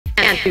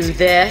can't do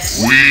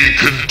this. We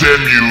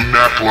condemn you,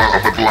 Nakla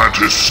of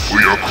Atlantis, for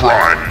your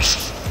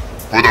crimes,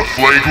 for the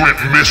flagrant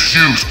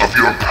misuse of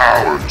your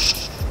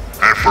powers,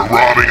 and for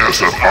robbing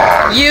us of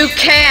ours. You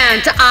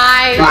can't,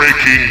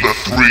 Breaking the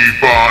three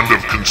bond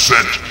of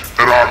consent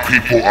that our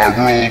people are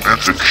ruled and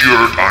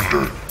secured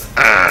under,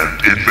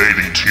 and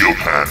invading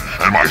Teopan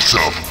and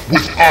myself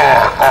with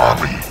our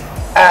army,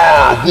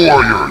 our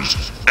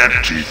warriors,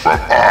 empty from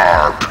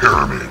our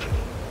pyramid,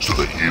 so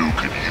that you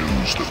can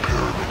use the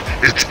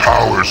pyramid, its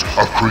powers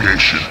of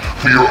creation,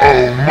 for your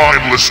own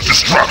mindless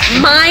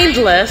destruction.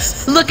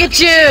 Mindless? Look at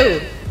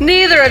you!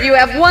 Neither of you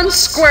have one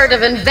squirt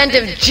of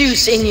inventive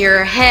juice in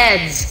your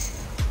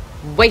heads.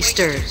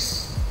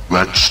 Wasters.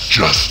 Let's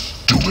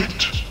just do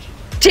it.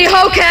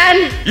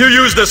 Tehokan! You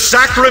use the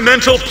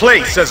sacramental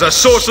place as a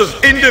source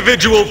of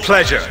individual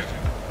pleasure,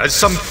 as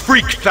some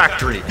freak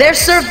factory. They're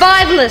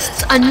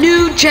survivalists, a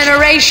new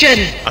generation.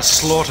 A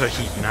slaughter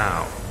heap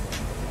now.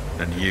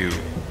 And you,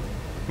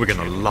 we're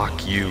gonna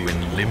lock you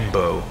in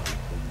limbo.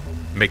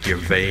 Make your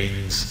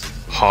veins,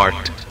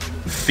 heart,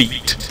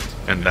 feet,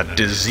 and that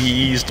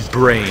diseased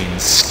brain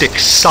stick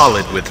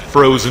solid with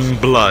frozen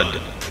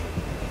blood.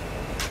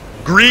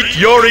 Greet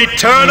your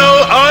eternal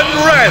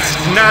unrest,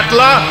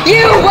 Natla!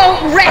 You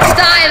won't rest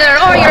either,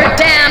 or your